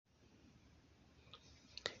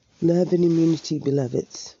Love and immunity,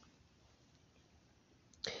 beloveds.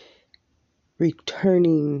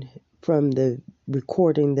 Returning from the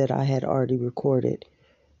recording that I had already recorded,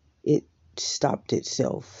 it stopped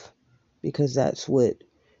itself because that's what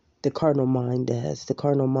the carnal mind does. The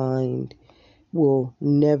carnal mind will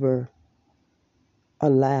never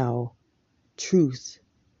allow truth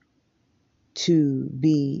to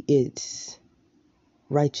be its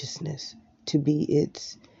righteousness, to be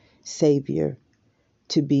its savior,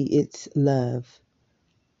 to be its love,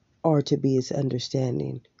 or to be its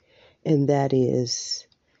understanding. And that is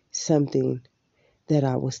something that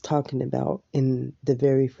I was talking about in the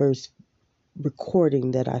very first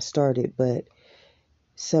recording that I started, but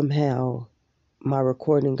somehow my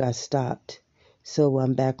recording got stopped. So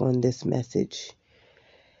I'm back on this message.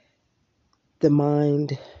 The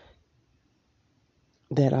mind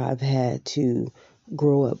that I've had to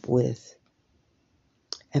grow up with.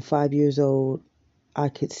 At 5 years old, I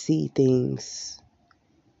could see things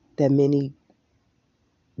that many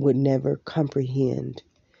would never comprehend.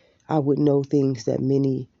 I would know things that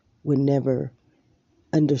many would never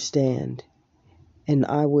understand. And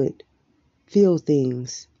I would feel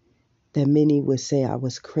things that many would say I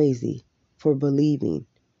was crazy for believing.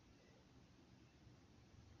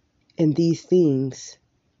 And these things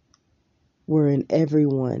were in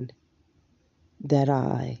everyone that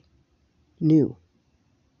I knew.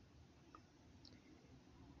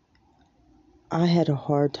 I had a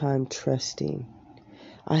hard time trusting.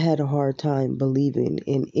 I had a hard time believing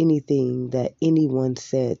in anything that anyone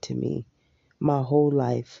said to me my whole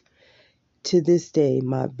life. To this day,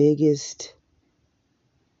 my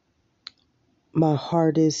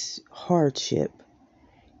hardest hardship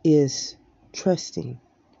is trusting.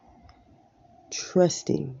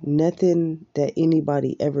 Trusting. Nothing that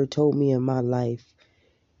anybody ever told me in my life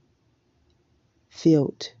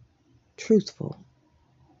felt truthful.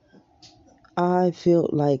 I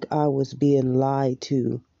felt like I was being lied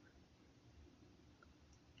to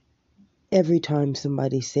every time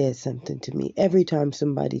somebody said something to me, every time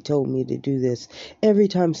somebody told me to do this, every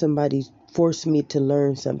time somebody forced me to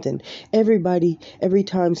learn something, every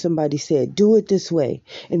time somebody said, do it this way,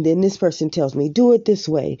 and then this person tells me, do it this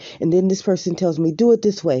way, and then this person tells me, do it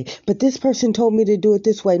this way, but this person told me to do it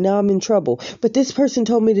this way, now I'm in trouble, but this person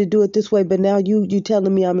told me to do it this way, but now you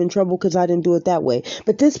telling me I'm in trouble because I didn't do it that way,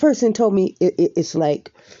 but this person told me, it's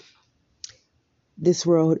like, this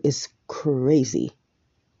world is crazy.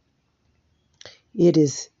 It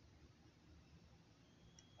is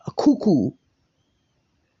a cuckoo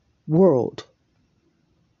world.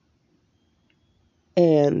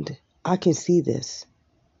 And I can see this.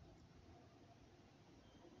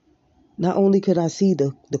 Not only could I see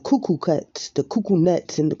the cuckoo cuts, the cuckoo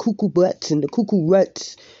nuts, and the cuckoo butts, and the cuckoo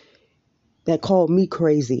ruts that called me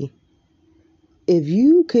crazy. If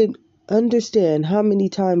you could understand how many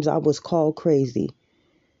times I was called crazy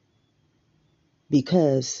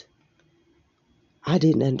because I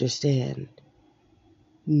didn't understand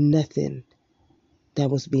nothing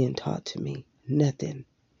that was being taught to me. Nothing.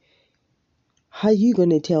 How you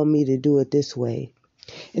going to tell me to do it this way?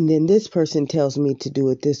 And then this person tells me to do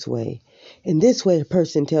it this way. And this way, a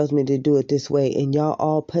person tells me to do it this way. And y'all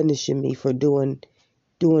all punishing me for doing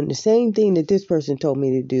the same thing that this person told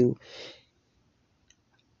me to do.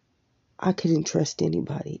 I couldn't trust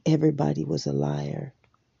anybody. Everybody was a liar.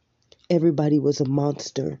 Everybody was a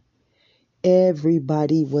monster.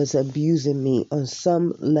 Everybody was abusing me on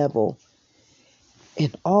some level.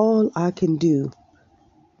 And all I can do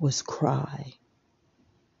was cry.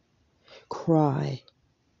 Cry.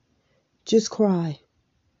 Just cry.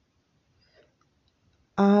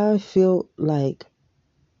 I felt like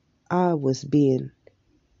I was being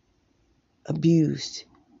abused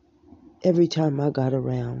every time I got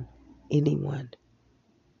around anyone.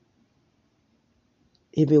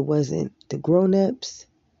 If it wasn't the grown-ups,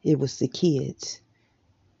 it was the kids.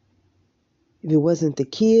 If it wasn't the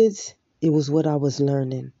kids, it was what I was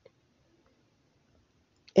learning.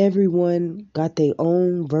 Everyone got their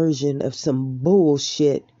own version of some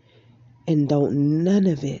bullshit, and none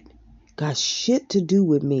of it got shit to do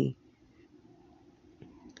with me.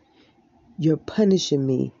 You're punishing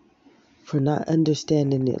me for not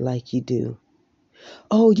understanding it like you do.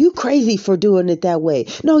 Oh, you crazy for doing it that way.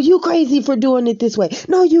 No, you crazy for doing it this way.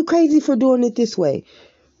 No, you crazy for doing it this way.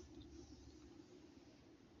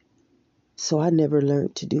 So I never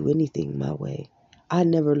learned to do anything my way. I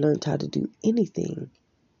never learned how to do anything.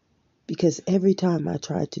 Because every time I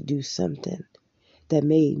tried to do something that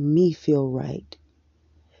made me feel right,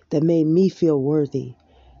 that made me feel worthy,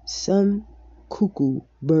 some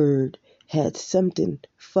bird had something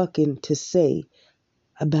fucking to say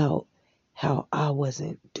about how I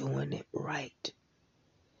wasn't doing it right.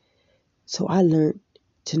 So I learned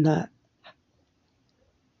to not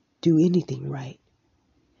do anything right,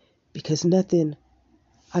 because nothing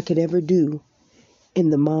I could ever do in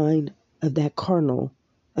the mind of that carnal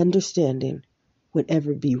understanding would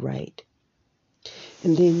ever be right.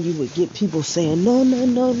 And then you would get people saying, no, no,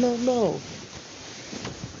 no, no, no.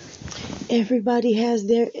 Everybody has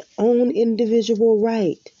their own individual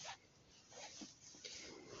right.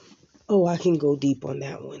 Oh, I can go deep on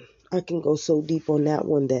that one. I can go so deep on that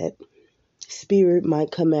one that spirit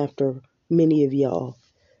might come after many of y'all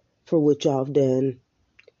for what y'all have done.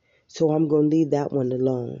 So I'm going to leave that one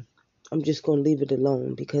alone. I'm just going to leave it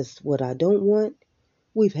alone, because what I don't want,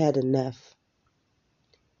 we've had enough.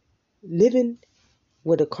 Living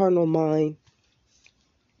with a carnal mind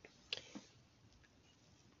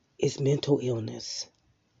is mental illness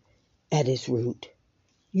at its root.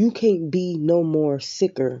 You can't be no more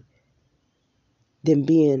sicker than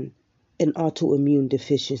being an autoimmune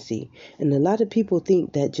deficiency. And a lot of people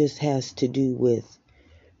think that just has to do with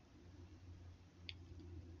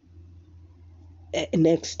an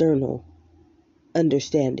external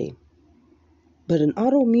understanding. But an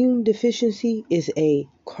autoimmune deficiency is a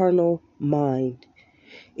carnal mind.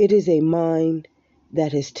 It is a mind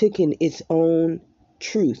that has taken its own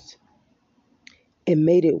truth and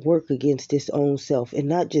made it work against its own self. And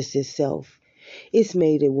not just itself, it's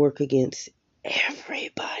made it work against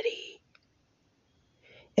everybody.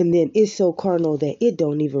 And then it's so carnal that it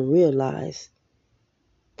don't even realize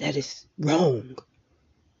that it's wrong.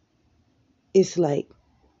 It's like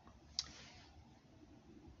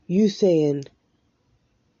you saying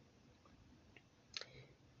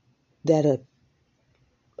that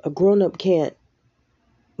a grown-up can't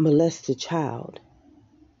molest a child.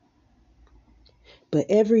 But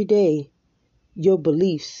every day, your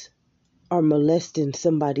beliefs are molesting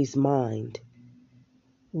somebody's mind,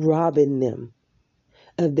 robbing them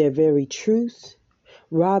of their very truth,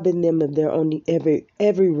 robbing them of their own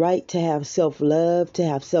every right to have self-love, to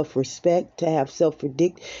have self-respect, to have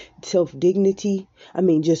self-dignity. I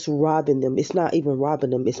mean, just robbing them. It's not even robbing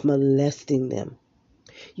them, it's molesting them.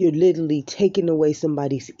 You're literally taking away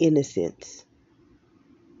somebody's innocence.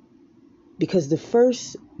 Because the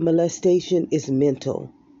first molestation is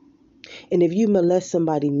mental. And if you molest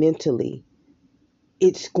somebody mentally,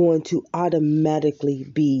 it's going to automatically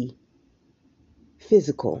be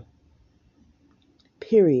physical.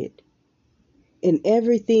 Period. And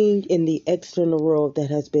everything in the external world that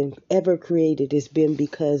has been ever created has been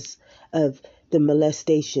because of the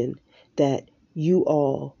molestation that you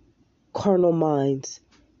all, carnal minds,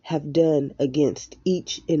 have done against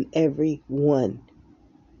each and every one.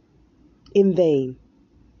 In vain,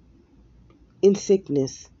 in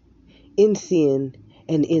sickness, in sin,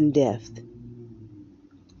 and in death.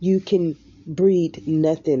 You can breed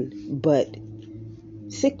nothing but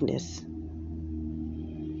sickness.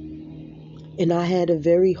 And I had a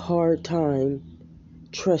very hard time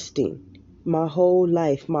trusting. My whole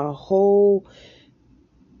life, my whole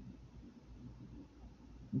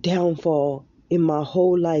downfall in my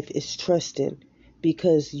whole life is trusting,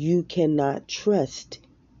 because you cannot trust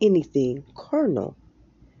anything carnal.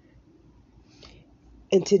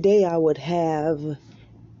 And today I would have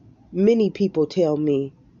many people tell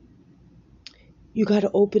me, you got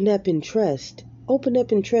to open up and trust. Open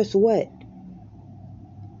up and trust what?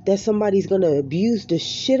 That somebody's going to abuse the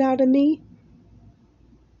shit out of me?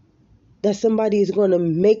 That somebody is going to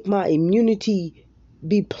make my immunity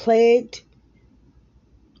be plagued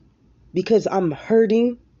because I'm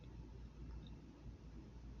hurting?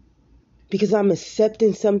 Because I'm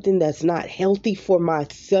accepting something that's not healthy for my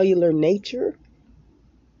cellular nature?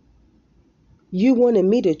 You wanted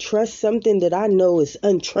me to trust something that I know is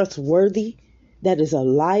untrustworthy, that is a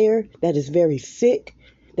liar, that is very sick,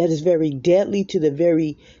 that is very deadly to the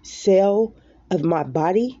very cell of my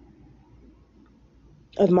body,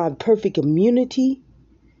 of my perfect immunity?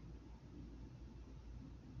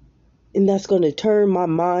 And that's going to turn my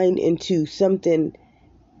mind into something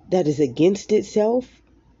that is against itself?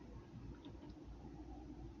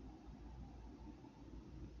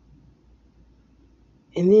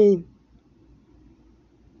 And then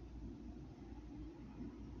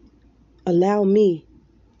allow me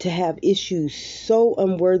to have issues so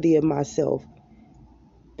unworthy of myself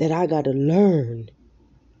that I got to learn.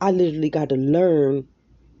 I literally got to learn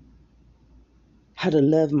how to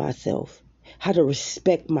love myself, how to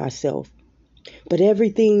respect myself. But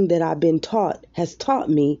everything that I've been taught has taught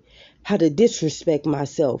me how to disrespect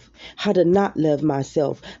myself, how to not love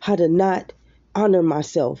myself, how to not honor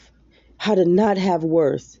myself, how to not have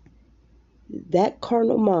worth. That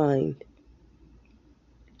carnal mind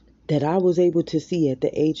that I was able to see at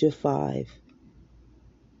the age of 5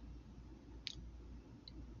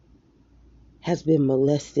 has been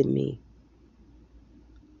molesting me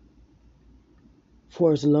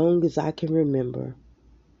for as long as I can remember.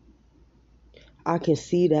 I can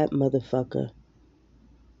see that motherfucker.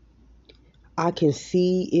 I can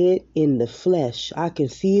see it in the flesh. I can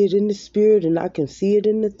see it in the spirit, and I can see it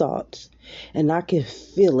in the thoughts. And I can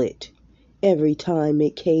feel it every time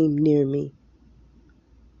it came near me.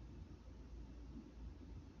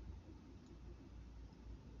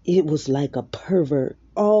 It was like a pervert,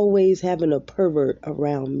 always having a pervert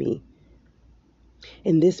around me.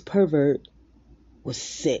 And this pervert was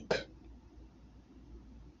sick.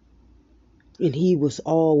 And he was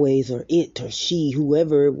always, or it or she,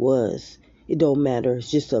 whoever it was, it don't matter, it's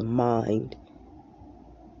just a mind.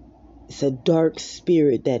 It's a dark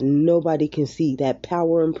spirit that nobody can see. That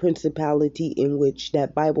power and principality in which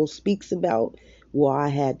that Bible speaks about, well, I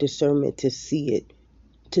had discernment to see it,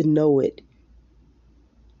 to know it.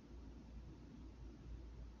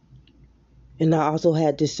 And I also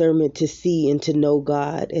had discernment to see and to know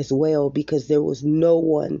God as well, because there was no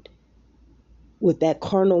one with that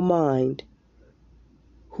carnal mind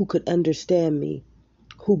who could understand me,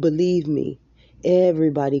 who believed me.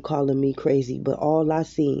 Everybody calling me crazy, but all I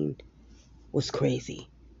seen was crazy.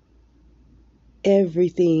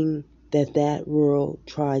 Everything that world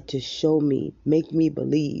tried to show me, make me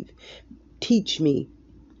believe, teach me,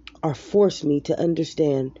 or force me to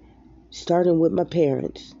understand, starting with my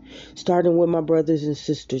parents, starting with my brothers and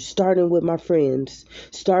sisters, starting with my friends,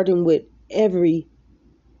 starting with every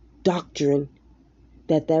doctrine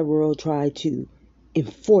that world tried to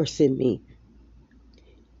enforce in me,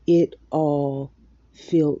 it all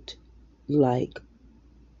felt like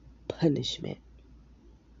punishment.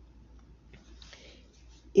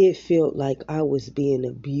 It felt like I was being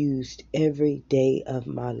abused every day of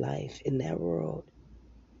my life in that world.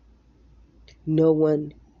 No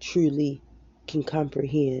one truly can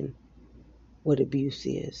comprehend what abuse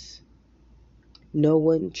is. No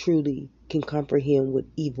one truly can comprehend what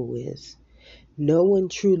evil is. No one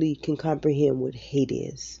truly can comprehend what hate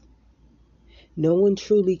is. No one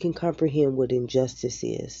truly can comprehend what injustice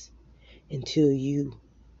is until you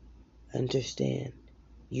understand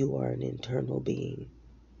you are an internal being.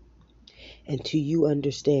 Until you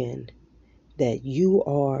understand that you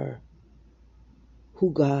are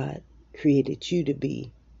who God created you to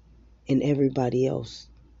be and everybody else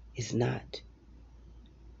is not.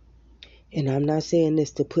 And I'm not saying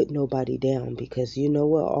this to put nobody down, because you know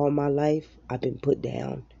what? All my life I've been put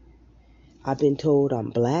down. I've been told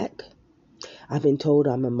I'm black. I've been told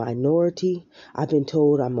I'm a minority. I've been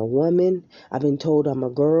told I'm a woman. I've been told I'm a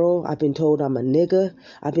girl. I've been told I'm a nigga.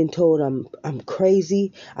 I've been told I'm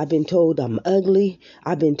crazy. I've been told I'm ugly.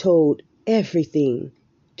 I've been told everything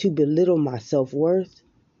to belittle my self-worth,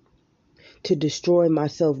 to destroy my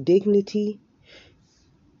self-dignity,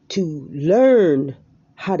 to learn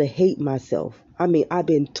how to hate myself. I mean, I've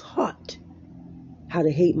been taught how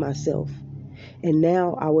to hate myself. And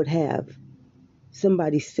now I would have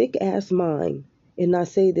somebody's sick ass mind. And I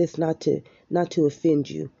say this not to offend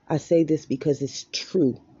you. I say this because it's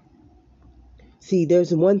true. See,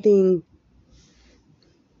 there's one thing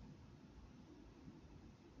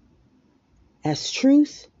as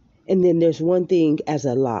truth, and then there's one thing as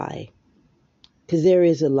a lie. Because there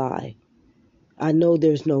is a lie. I know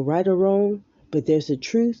there's no right or wrong, but there's a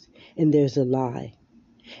truth and there's a lie.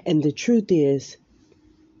 And the truth is,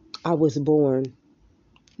 I was born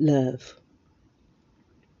love.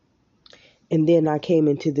 And then I came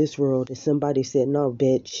into this world and somebody said, no,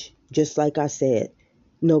 bitch. Just like I said,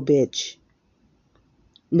 no, bitch.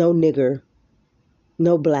 No nigger.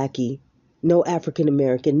 No blackie. No African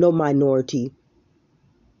American. No minority.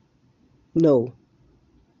 No.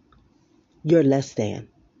 You're less than.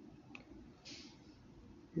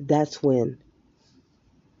 That's when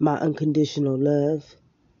my unconditional love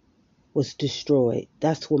was destroyed.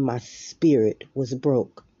 That's when my spirit was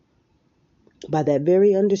broke. By that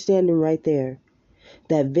very understanding right there.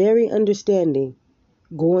 That very understanding,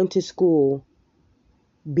 going to school,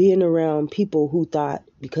 being around people who thought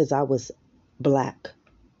because I was black,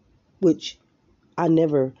 which I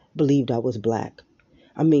never believed I was black.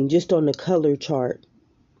 I mean, just on the color chart,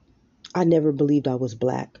 I never believed I was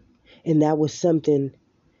black. And that was something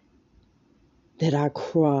that I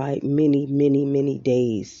cried many, many, many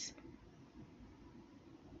days.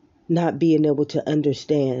 Not being able to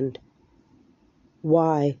understand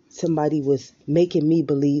why somebody was making me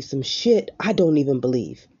believe some shit I don't even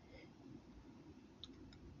believe.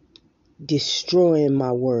 Destroying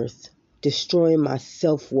my worth. Destroying my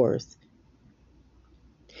self-worth.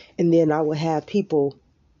 And then I would have people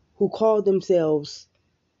who call themselves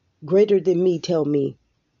greater than me tell me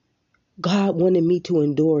God wanted me to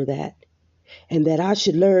endure that and that I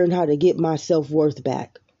should learn how to get my self-worth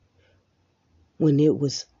back when it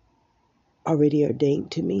was already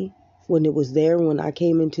ordained to me, when it was there when I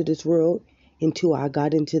came into this world, until I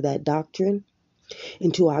got into that doctrine,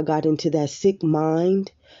 until I got into that sick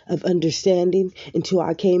mind of understanding, until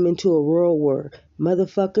I came into a world where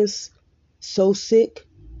motherfuckers so sick,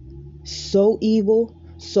 so evil,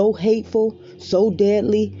 so hateful, so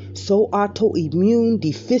deadly, so autoimmune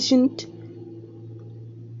deficient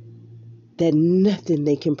that nothing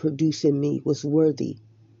they can produce in me was worthy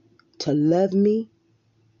to love me,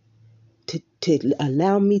 to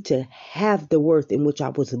allow me to have the worth in which I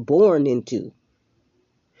was born into,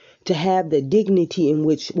 to have the dignity in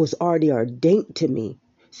which was already ordained to me.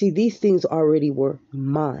 See, these things already were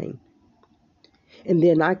mine. And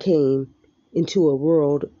then I came into a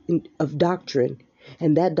world of doctrine,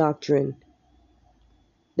 and that doctrine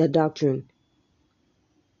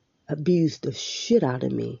abused the shit out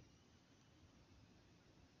of me.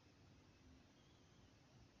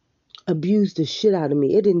 Abused the shit out of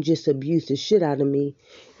me. It didn't just abuse the shit out of me.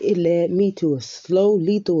 It led me to a slow,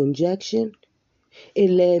 lethal injection. It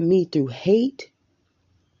led me through hate.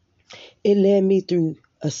 It led me through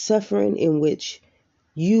a suffering in which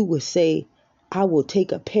you would say, I will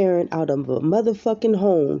take a parent out of a motherfucking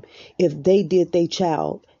home if they did their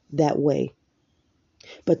child that way.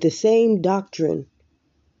 But the same doctrine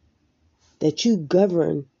that you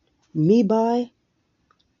govern me by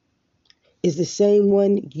is the same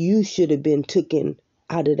one you should have been taken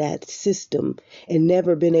out of that system and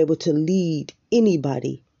never been able to lead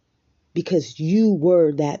anybody because you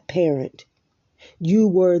were that parent. You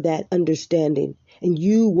were that understanding and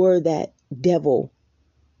you were that devil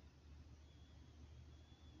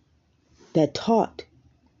that taught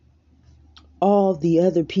all the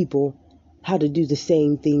other people how to do the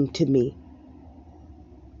same thing to me.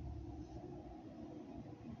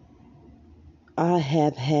 I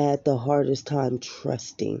have had the hardest time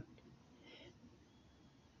trusting.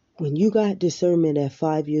 When you got discernment at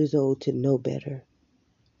 5 years old to know better,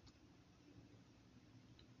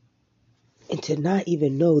 and to not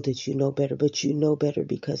even know that you know better, but you know better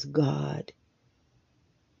because God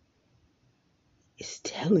is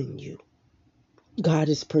telling you. God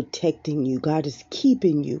is protecting you. God is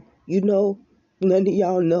keeping you. You know, none of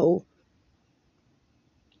y'all know.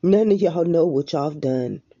 None of y'all know what y'all have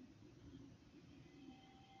done.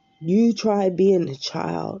 You try being a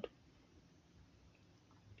child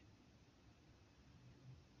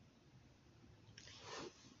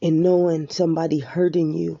and knowing somebody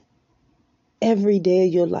hurting you. Every day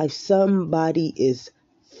of your life, somebody is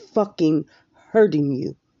fucking hurting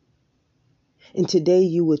you. And today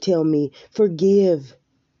you would tell me, forgive.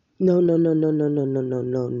 No, no, no, no, no, no, no, no,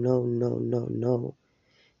 no, no, no, no, no.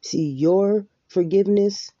 See, your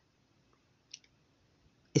forgiveness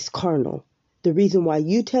is carnal. The reason why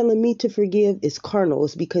you telling me to forgive is carnal.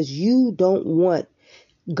 Is because you don't want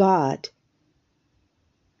God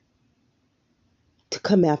to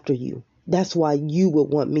come after you. That's why you would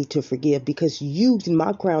want me to forgive, because you,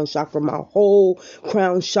 my crown chakra, my whole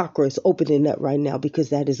crown chakra is opening up right now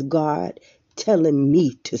because that is God telling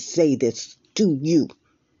me to say this to you.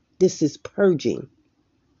 This is purging.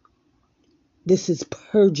 This is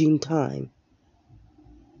purging time.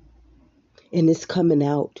 And it's coming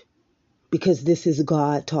out because this is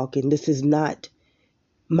God talking. This is not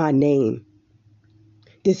my name.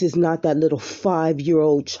 This is not that little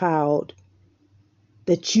 5-year-old child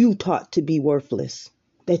that you taught to be worthless,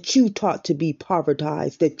 that you taught to be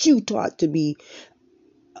povertized, that you taught to be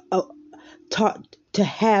taught to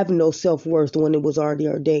have no self-worth when it was already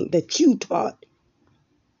ordained, that you taught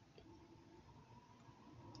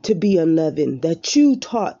to be unloving, that you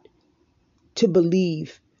taught to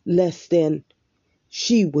believe less than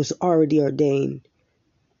she was already ordained.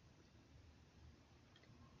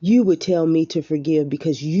 You would tell me to forgive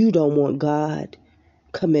because you don't want God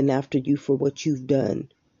coming after you for what you've done.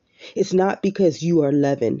 It's not because you are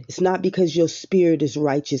loving. It's not because your spirit is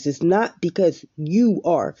righteous. It's not because you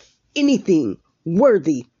are anything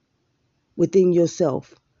worthy within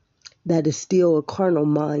yourself. That is still a carnal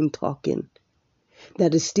mind talking.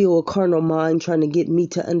 That is still a carnal mind trying to get me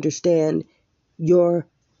to understand you're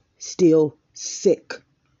still sick.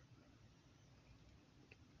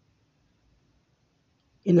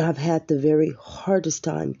 And I've had the very hardest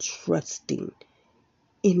time trusting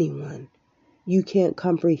anyone. You can't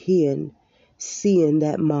comprehend seeing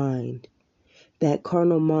that mind, that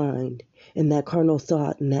carnal mind, and that carnal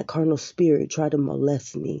thought, and that carnal spirit try to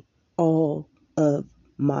molest me all of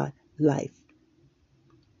my life.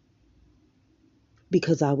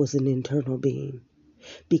 because I was an internal being,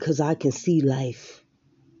 because I can see life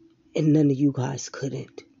and none of you guys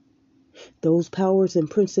couldn't. Those powers and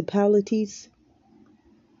principalities,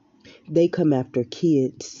 they come after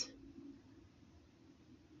kids.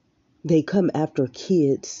 They come after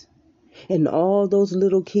kids. And all those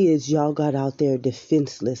little kids y'all got out there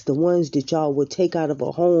defenseless, the ones that y'all would take out of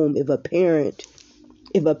a home if a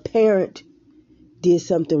parent did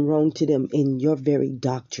something wrong to them, in your very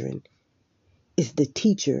doctrine is the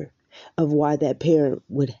teacher of why that parent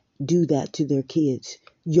would do that to their kids.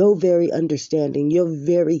 Your very understanding, your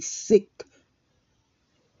very sick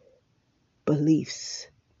beliefs,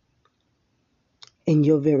 and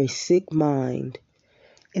your very sick mind.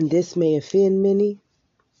 And this may offend many,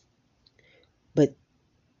 but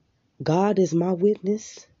God is my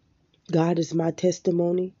witness. God is my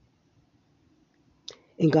testimony.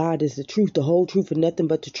 And God is the truth, the whole truth, and nothing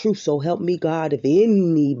but the truth. So help me, God, if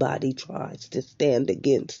anybody tries to stand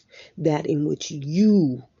against that in which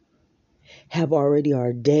you have already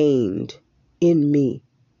ordained in me,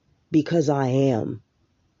 because I am,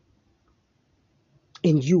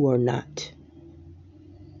 and you are not.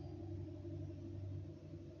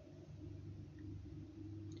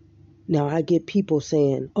 Now I get people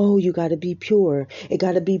saying, oh, you got to be pure. It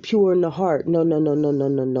got to be pure in the heart. No, no, no, no, no,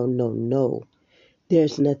 no, no, no, no.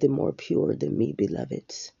 There's nothing more pure than me,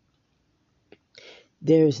 beloveds.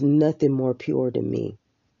 There's nothing more pure than me.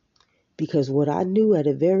 Because what I knew at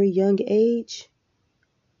a very young age,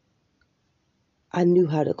 I knew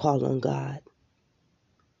how to call on God.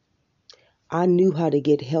 I knew how to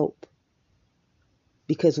get help.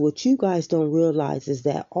 Because what you guys don't realize is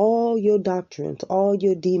that all your doctrines, all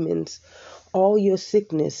your demons, all your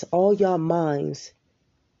sickness, all your minds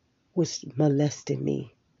was molesting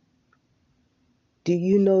me. Do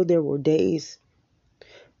you know there were days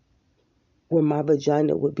where my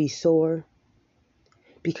vagina would be sore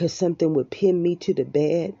because something would pin me to the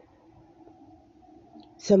bed,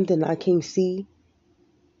 something I can't see,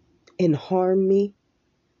 and harm me?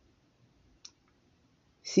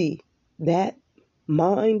 See, that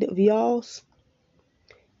mind of y'all's,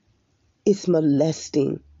 it's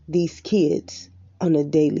molesting these kids on a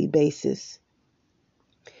daily basis.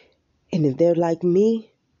 And if they're like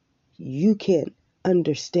me, you can't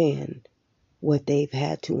understand what they've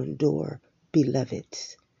had to endure,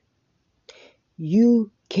 beloveds.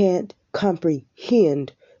 You can't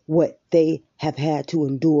comprehend what they have had to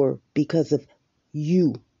endure because of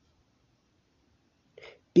you.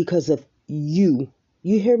 Because of you.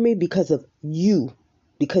 You hear me? Because of you.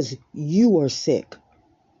 Because you are sick.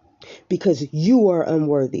 Because you are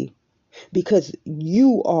unworthy. Because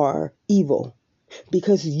you are evil.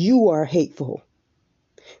 Because you are hateful.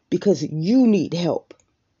 Because you need help.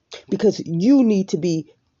 Because you need to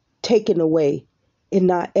be taken away and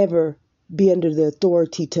not ever be under the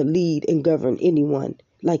authority to lead and govern anyone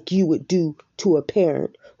like you would do to a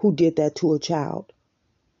parent who did that to a child.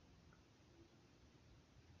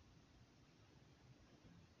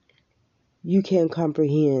 You can't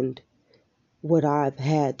comprehend what I've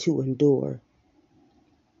had to endure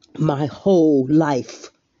my whole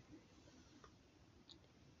life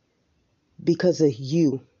because of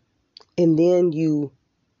you. And then you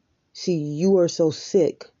are so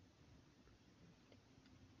sick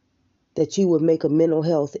that you would make a mental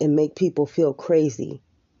health and make people feel crazy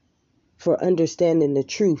for understanding the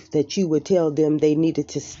truth that you would tell them they needed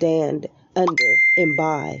to stand under and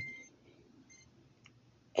by.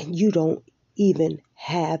 And you don't even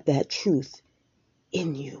have that truth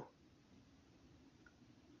in you.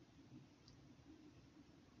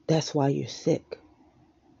 That's why you're sick.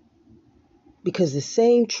 Because the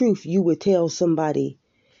same truth you would tell somebody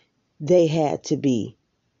they had to be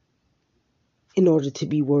in order to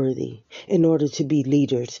be worthy, in order to be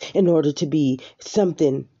leaders, in order to be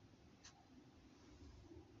something,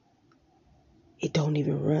 it don't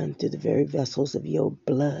even run through the very vessels of your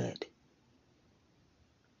blood.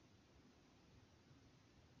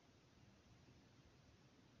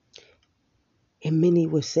 And many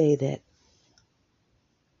would say that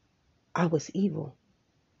I was evil.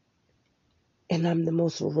 And I'm the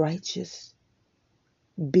most righteous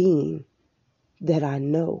being that I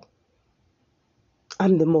know.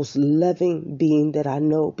 I'm the most loving being that I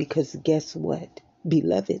know, because guess what,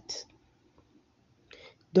 beloveds?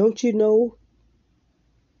 Don't you know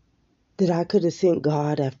that I could have sent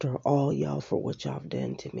God after all y'all for what y'all have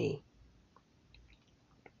done to me?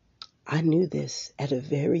 I knew this at a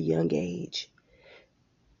very young age.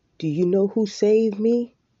 Do you know who saved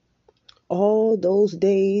me? All those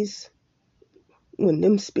days when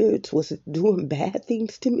them spirits was doing bad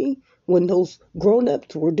things to me, when those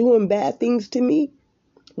grown-ups were doing bad things to me,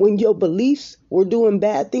 when your beliefs were doing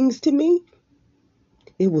bad things to me,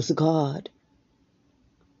 it was God.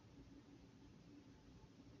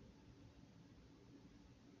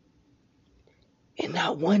 And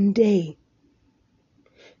not one day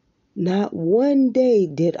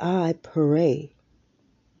did I pray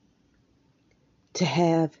to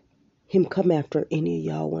have him come after any of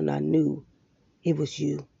y'all when I knew it was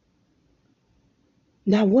you.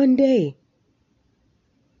 Not one day.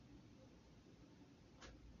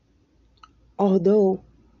 Although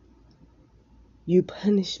you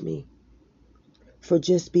punished me for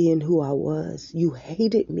just being who I was. You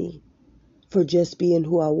hated me for just being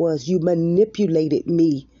who I was. You manipulated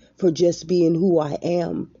me for just being who I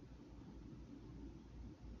am.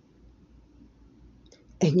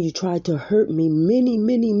 And you tried to hurt me many,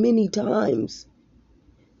 many, many times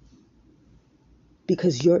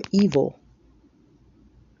because you're evil.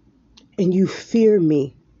 And you fear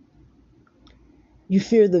me. You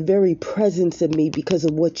fear the very presence of me because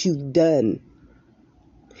of what you've done.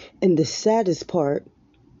 And the saddest part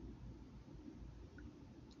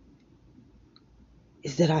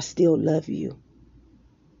is that I still love you.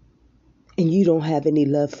 And you don't have any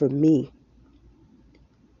love for me.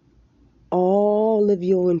 All of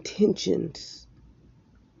your intentions,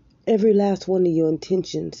 every last one of your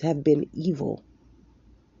intentions have been evil.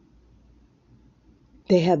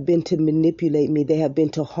 They have been to manipulate me. They have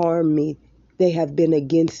been to harm me. They have been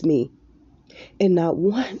against me. And not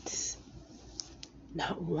once,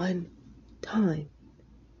 not one time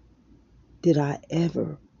did I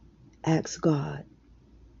ever ask God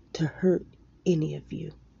to hurt any of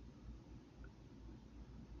you.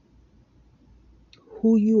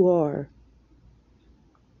 Who you are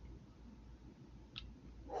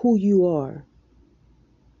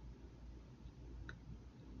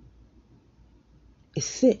is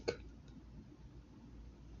sick.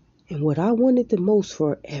 And what I wanted the most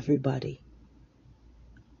for everybody,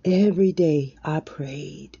 every day I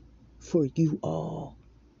prayed for you all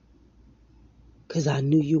because I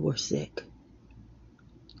knew you were sick.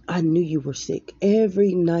 I knew you were sick.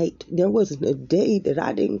 Every night, there wasn't a day that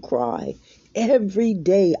I didn't cry. Every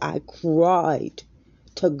day I cried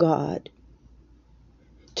to God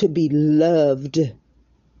to be loved.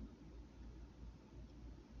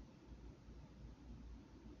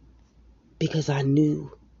 Because I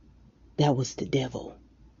knew that was the devil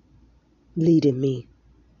leading me.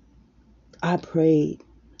 I prayed.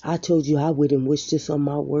 I told you I wouldn't wish this on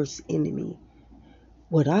my worst enemy.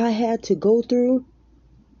 What I had to go through,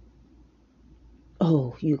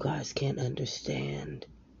 oh, you guys can't understand.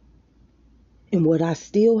 And what I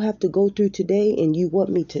still have to go through today, and you want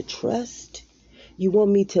me to trust, you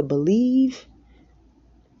want me to believe,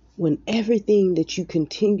 when everything that you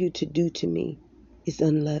continue to do to me is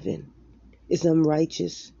unloving, is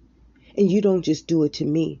unrighteous, and you don't just do it to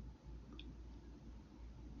me.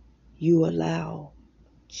 You allow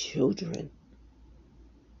children,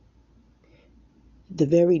 the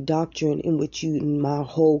very doctrine in which my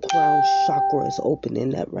whole crown chakra is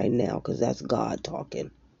opening up right now, because that's God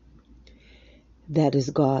talking. That is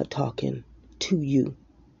God talking to you.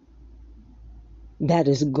 That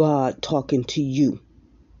is God talking to you.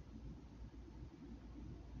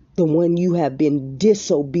 The one you have been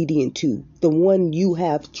disobedient to. The one you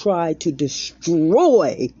have tried to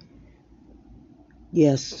destroy.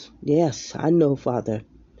 Yes, I know, Father,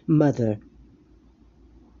 Mother.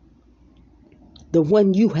 The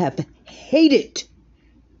one you have hated.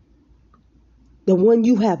 The one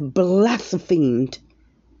you have blasphemed.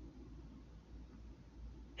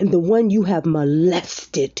 And the one you have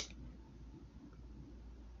molested.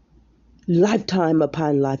 Lifetime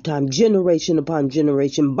upon lifetime, generation upon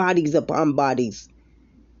generation, bodies upon bodies.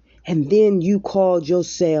 And then you called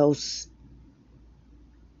yourselves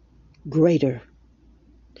greater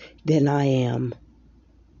than I am.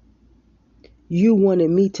 You wanted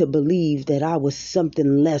me to believe that I was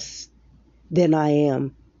something less than I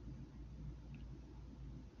am.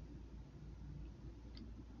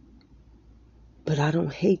 But I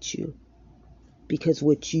don't hate you, because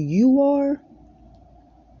what you are,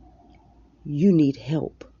 you need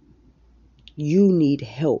help. You need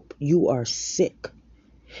help. You are sick.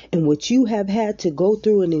 And what you have had to go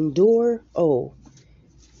through and endure,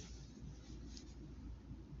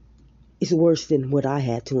 it's worse than what I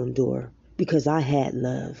had to endure, because I had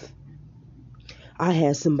love. I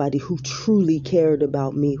had somebody who truly cared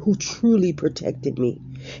about me, who truly protected me,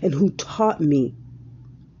 and who taught me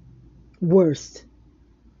worth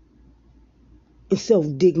and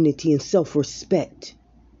self-dignity and self-respect.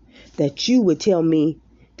 That you would tell me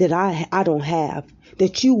that I don't have,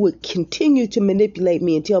 that you would continue to manipulate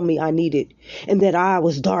me and tell me I need it, and that I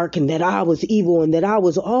was dark, and that I was evil, and that I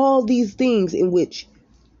was all these things in which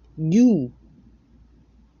you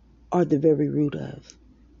are the very root of.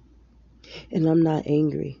 And I'm not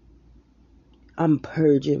angry. I'm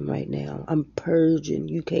purging right now. I'm purging.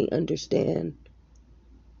 You can't understand.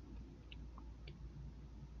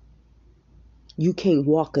 You can't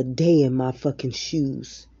walk a day in my fucking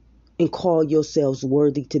shoes and call yourselves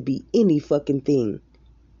worthy to be any fucking thing.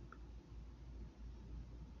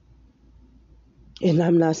 And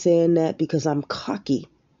I'm not saying that because I'm cocky.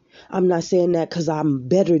 I'm not saying that because I'm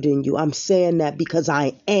better than you. I'm saying that because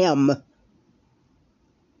I am.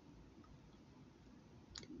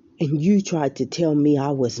 And you tried to tell me I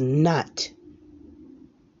was not.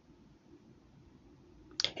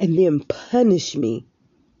 And then punish me.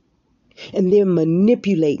 And then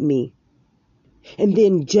manipulate me. And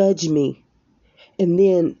then judge me. And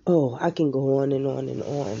then, I can go on and on and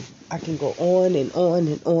on. I can go on and on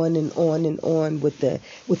and on and on and on with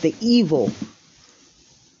the evil.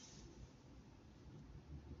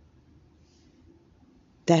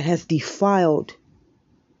 That has defiled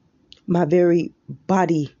my very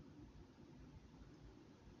body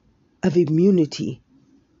of immunity.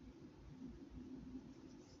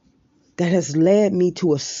 That has led me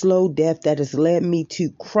to a slow death. That has led me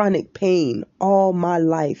to chronic pain all my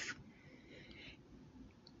life.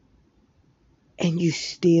 And you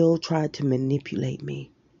still try to manipulate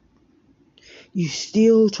me. You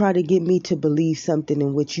still try to get me to believe something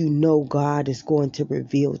in which you know God is going to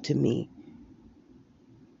reveal to me.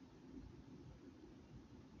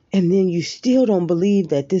 And then you still don't believe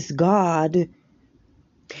that this God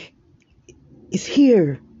is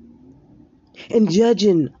here and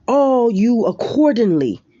judging all you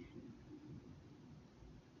accordingly.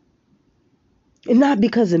 And not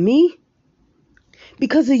because of me,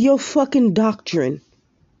 because of your fucking doctrine.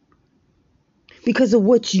 Because of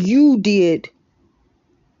what you did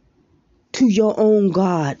to your own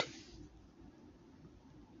God.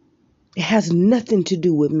 It has nothing to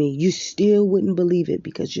do with me. You still wouldn't believe it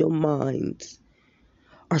because your minds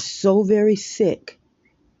are so very sick.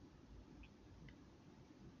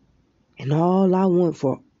 And all I want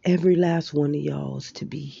for every last one of y'all is to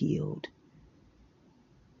be healed.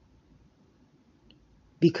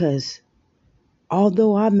 Because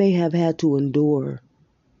although I may have had to endure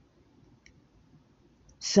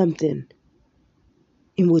something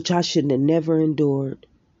in which I should have never endured,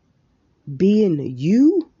 being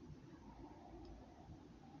you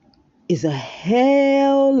is a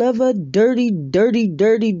hell of a dirty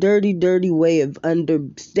way of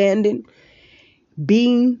understanding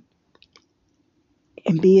being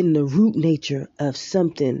and being the root nature of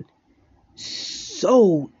something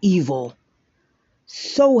so evil,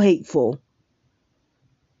 so hateful,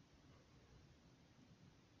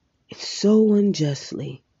 and so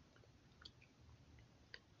unjustly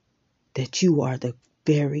that you are the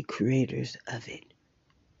very creators of it.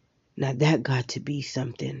 Now that got to be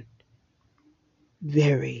something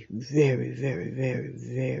very, very, very, very,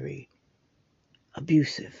 very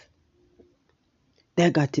abusive.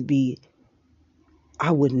 That got to be,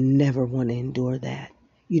 I would never want to endure that.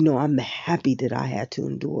 You know, I'm happy that I had to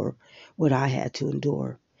endure what I had to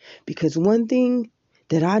endure. Because one thing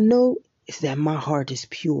that I know is that my heart is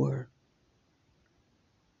pure.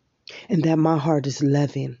 And that my heart is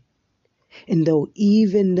loving. And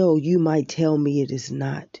even though you might tell me it is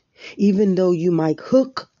not, even though you might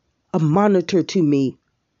hook a monitor to me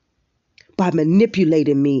by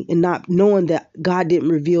manipulating me and not knowing that God didn't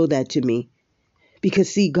reveal that to me.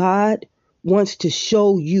 Because see, God wants to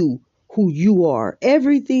show you who you are.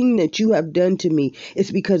 Everything that you have done to me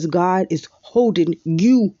is because God is holding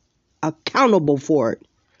you accountable for it.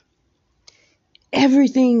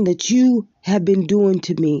 Everything that you have been doing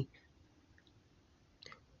to me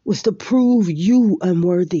was to prove you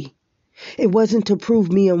unworthy. It wasn't to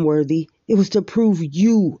prove me unworthy. It was to prove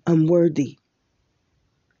you unworthy.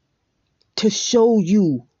 To show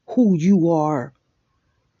you who you are.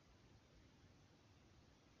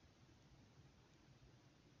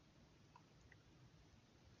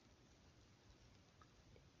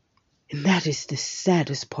 And that is the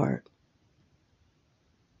saddest part.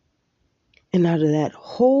 And out of that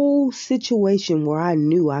whole situation where I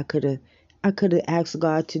knew I could have asked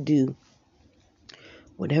God to do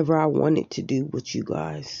whatever I wanted to do with you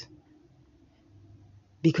guys.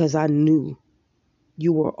 Because I knew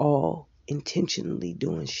you were all intentionally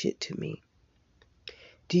doing shit to me.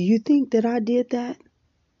 Do you think that I did that?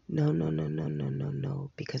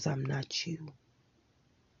 No. Because I'm not you.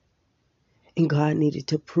 And God needed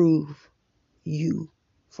to prove you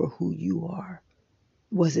for who you are.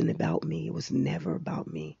 wasn't about me. It was never about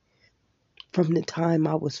me. From the time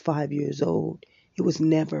I was 5 years old, it was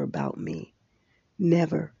never about me.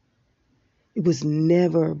 Never. It was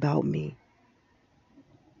never about me.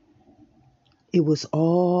 It was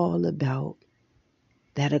all about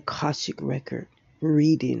that Akashic record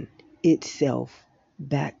reading itself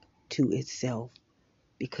back to itself,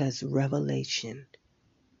 because revelation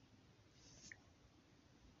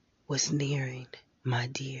was nearing, my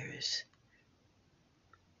dears.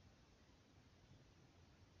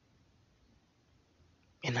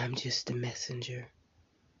 And I'm just a messenger.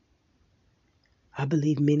 I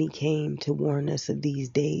believe many came to warn us of these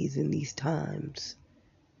days and these times.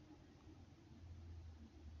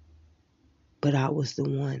 But I was the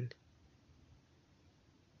one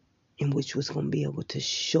in which was going to be able to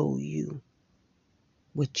show you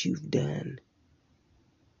what you've done,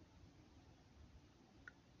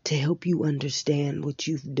 to help you understand what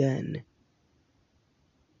you've done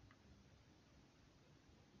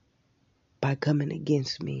by coming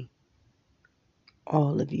against me.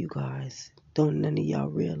 All of you guys, don't none of y'all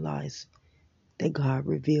realize that God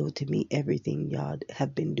revealed to me everything y'all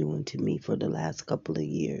have been doing to me for the last couple of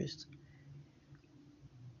years.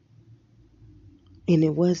 And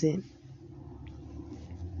it wasn't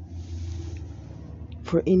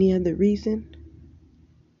for any other reason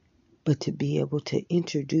but to be able to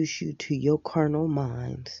introduce you to your carnal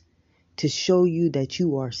minds, to show you that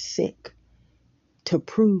you are sick, to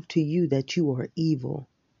prove to you that you are evil,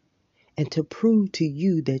 and to prove to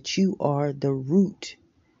you that you are the root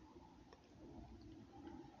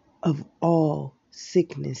of all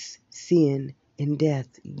sickness, sin, and death.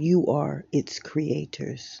 You are its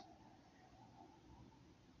creators.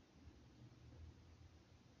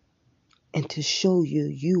 And to show you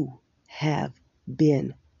you have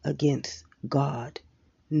been against God,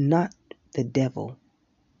 not the devil,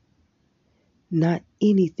 not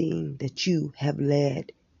anything that you have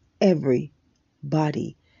led every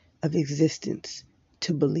body of existence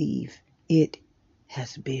to believe. It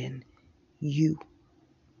has been you.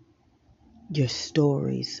 Your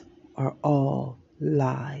stories are all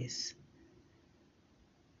lies.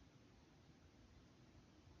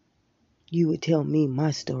 You would tell me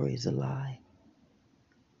my story is a lie.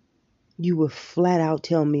 You would flat out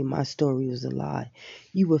tell me my story was a lie.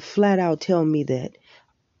 You would flat out tell me that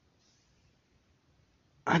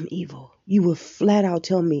I'm evil. You would flat out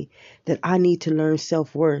tell me that I need to learn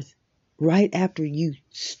self-worth right after you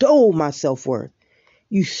stole my self-worth.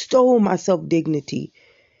 You stole my self-dignity.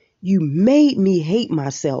 You made me hate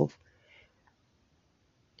myself.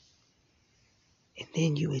 And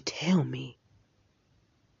then you would tell me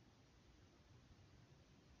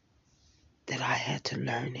that I had to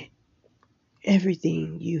learn it.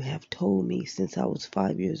 Everything you have told me since I was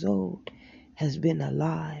 5 years old has been a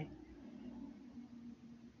lie.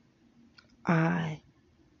 I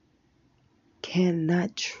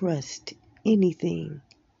cannot trust anything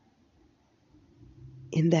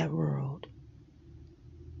in that world.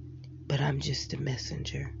 But I'm just a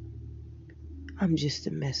messenger. I'm just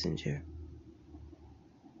a messenger.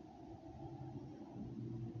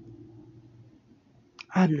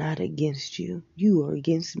 I'm not against you. You are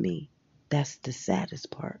against me. That's the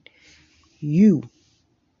saddest part. You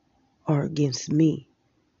are against me.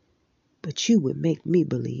 But you would make me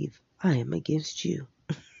believe I am against you.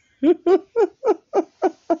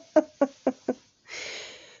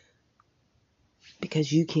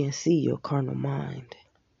 Because you can't see your carnal mind.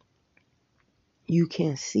 You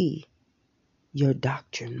can't see your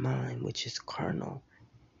doctrine mind, which is carnal.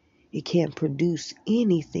 It can't produce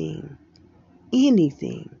anything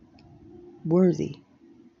worthy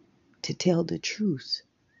to tell the truth.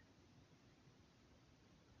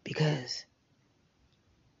 Because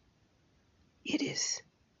it is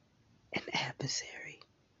an adversary.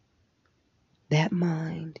 That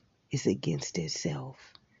mind is against itself.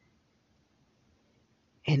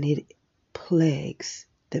 And it plagues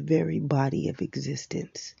the very body of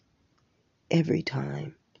existence every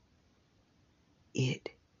time it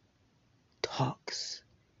talks,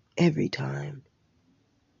 every time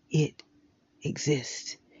it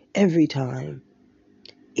exists, every time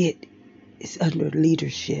it is under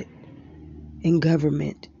leadership and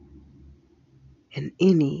government and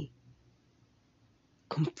any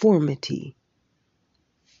conformity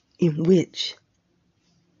in which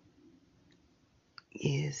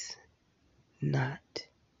is not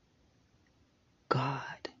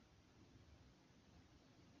God.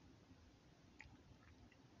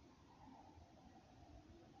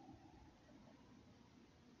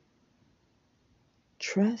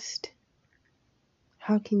 Trust?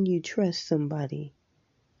 How can you trust somebody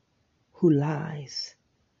who lies?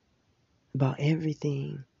 about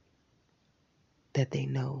everything that they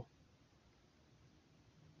know.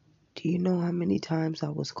 Do you know how many times I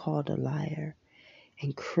was called a liar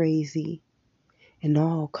and crazy and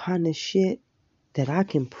all kind of shit that I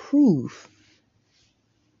can prove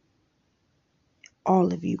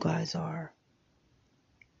all of you guys are?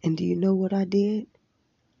 And do you know what I did?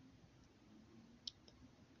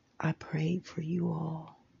 I prayed for you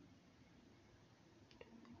all.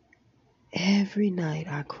 Every night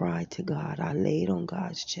I cried to God. I laid on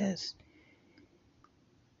God's chest.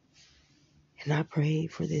 And I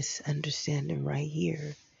prayed for this understanding right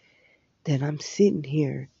here, that I'm sitting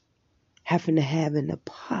here having to have in a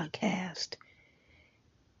podcast,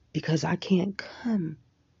 because I can't come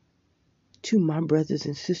to my brothers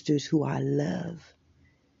and sisters who I love,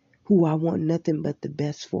 who I want nothing but the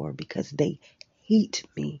best for, because they hate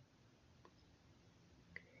me.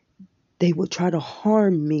 They will try to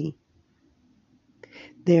harm me.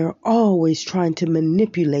 They're always trying to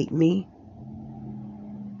manipulate me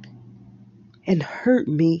and hurt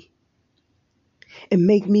me and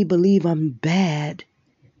make me believe I'm bad.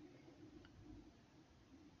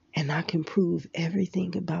 And I can prove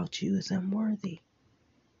everything about you is unworthy.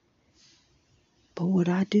 But what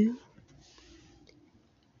I do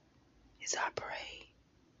is I pray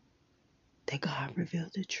that God reveal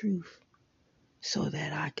the truth so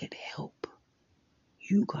that I could help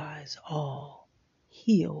you guys all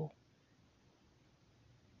heal.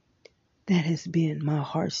 That has been my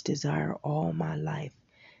heart's desire all my life.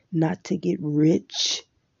 Not to get rich,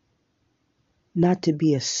 not to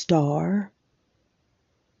be a star,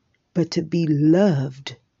 but to be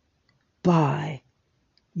loved by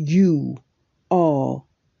you all,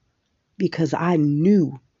 because I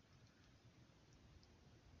knew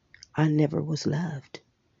I never was loved.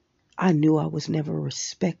 I knew I was never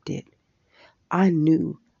respected. I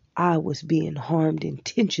knew I was being harmed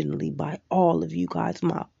intentionally by all of you guys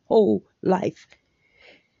my whole life.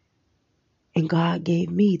 And God gave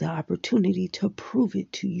me the opportunity to prove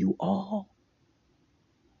it to you all.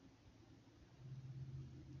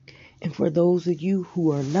 And for those of you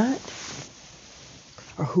who are not,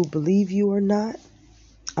 or who believe you are not,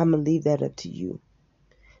 I'm going to leave that up to you.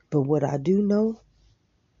 But what I do know,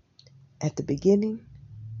 at the beginning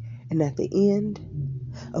and at the end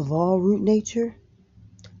of all root nature,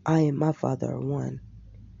 I and my Father are one.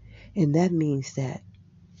 And that means that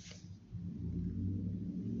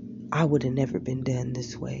I would have never been done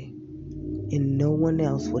this way. And no one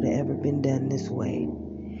else would have ever been done this way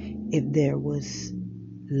if there was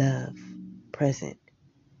love present.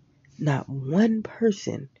 Not one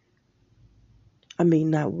person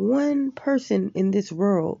in this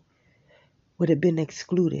world would have been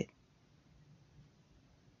excluded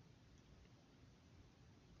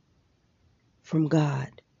from God,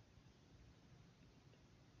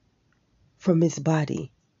 from His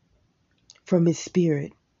body, from His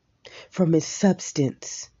spirit, from His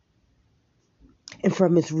substance, and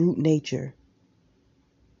from His root nature.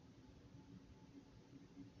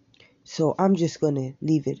 So I'm just going to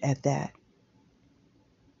leave it at that.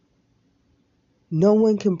 No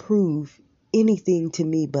one can prove anything to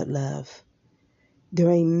me but love. There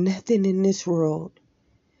ain't nothing in this world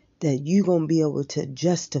that you going to be able to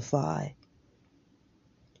justify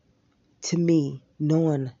to me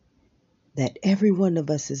knowing that every one of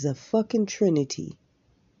us is a fucking trinity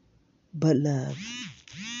but love.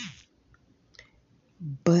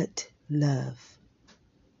 But love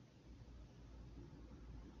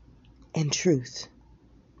and truth.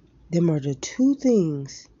 Them are the two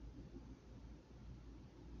things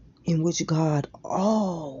in which God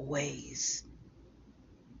always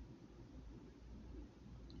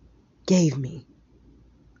gave me.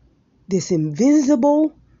 This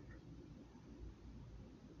invisible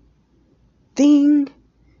thing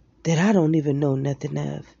that I don't even know nothing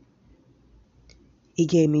of. He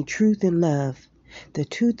gave me truth and love. The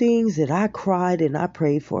two things that I cried and I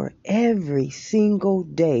prayed for every single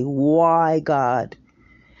day. Why, God?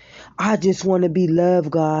 I just want to be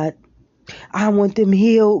loved, God. I want them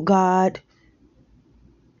healed, God.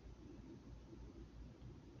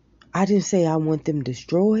 I didn't say I want them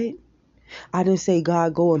destroyed. I didn't say,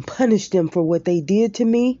 God, go and punish them for what they did to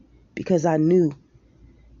me, because I knew.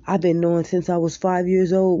 I've been knowing since I was 5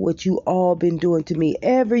 years old what you all been doing to me.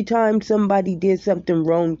 Every time somebody did something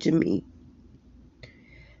wrong to me,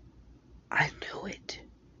 I knew it.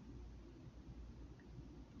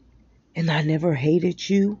 And I never hated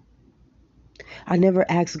you. I never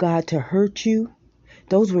asked God to hurt you.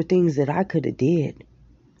 Those were things that I could have did.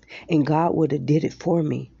 And God would have did it for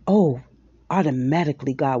me. Oh,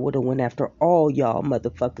 automatically God would have went after all y'all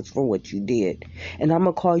motherfuckers for what you did. And I'm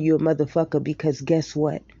going to call you a motherfucker because guess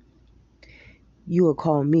what? You'll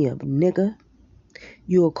call me a nigger.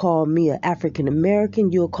 You'll call me an African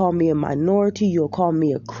American. You'll call me a minority. You'll call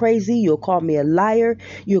me a crazy. You'll call me a liar.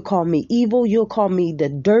 You'll call me evil. You'll call me the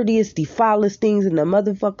dirtiest, defilest things in the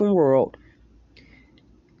motherfucking world.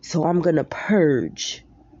 So I'm going to purge.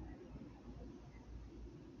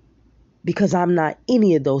 Because I'm not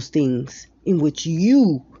any of those things in which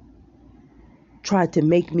you tried to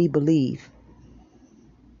make me believe.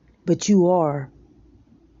 But you are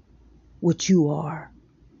what you are.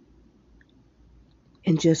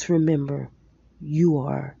 And just remember, you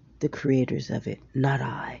are the creators of it, not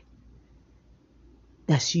I.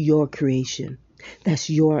 That's your creation. That's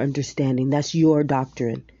your understanding. That's your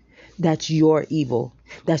doctrine. That's your evil.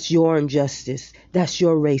 That's your injustice. That's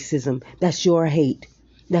your racism. That's your hate.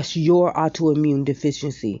 That's your autoimmune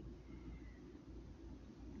deficiency.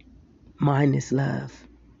 Mine is love.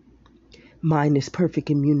 Mine is perfect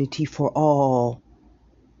immunity for all.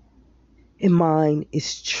 And mine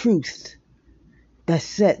is truth that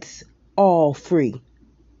sets all free.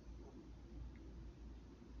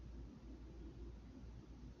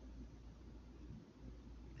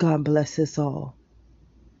 God bless us all.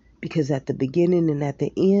 Because at the beginning and at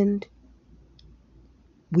the end,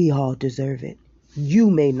 we all deserve it. You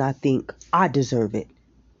may not think I deserve it.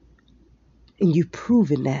 And you've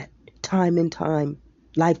proven that time and time,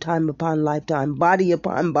 lifetime upon lifetime, body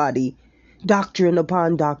upon body, doctrine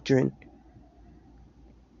upon doctrine.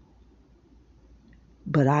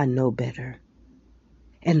 But I know better.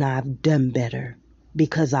 And I've done better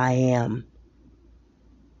because I am.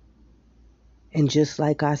 And just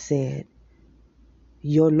like I said,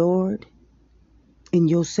 your Lord and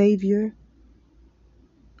your Savior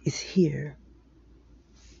is here.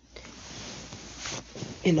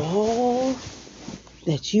 And all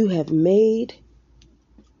that you have made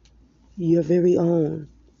your very own,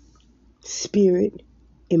 spirit,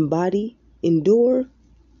 embody, endure,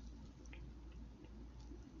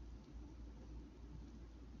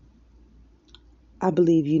 I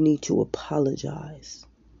believe you need to apologize.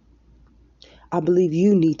 I believe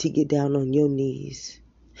you need to get down on your knees.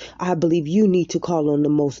 I believe you need to call on the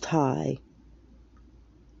Most High.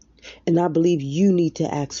 And I believe you need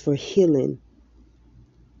to ask for healing.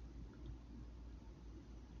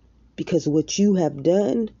 Because what you have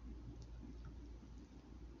done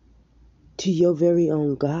to your very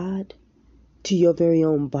own God, to your very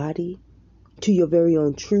own body, to your very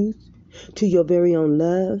own truth, to your very own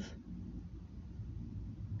love.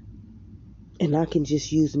 And I can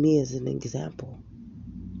just use me as an example.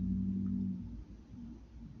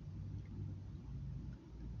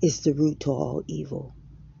 It's the root to all evil.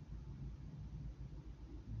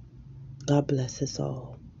 God bless us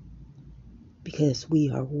all. Because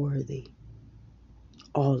we are worthy.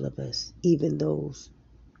 All of us, even those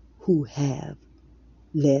who have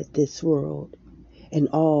led this world, and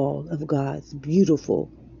all of God's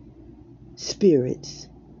beautiful spirits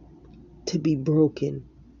to be broken,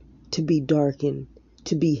 to be darkened,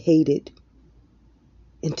 to be hated,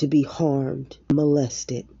 and to be harmed,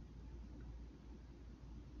 molested.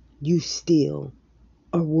 You still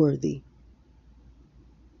are worthy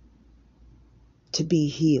to be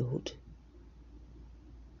healed.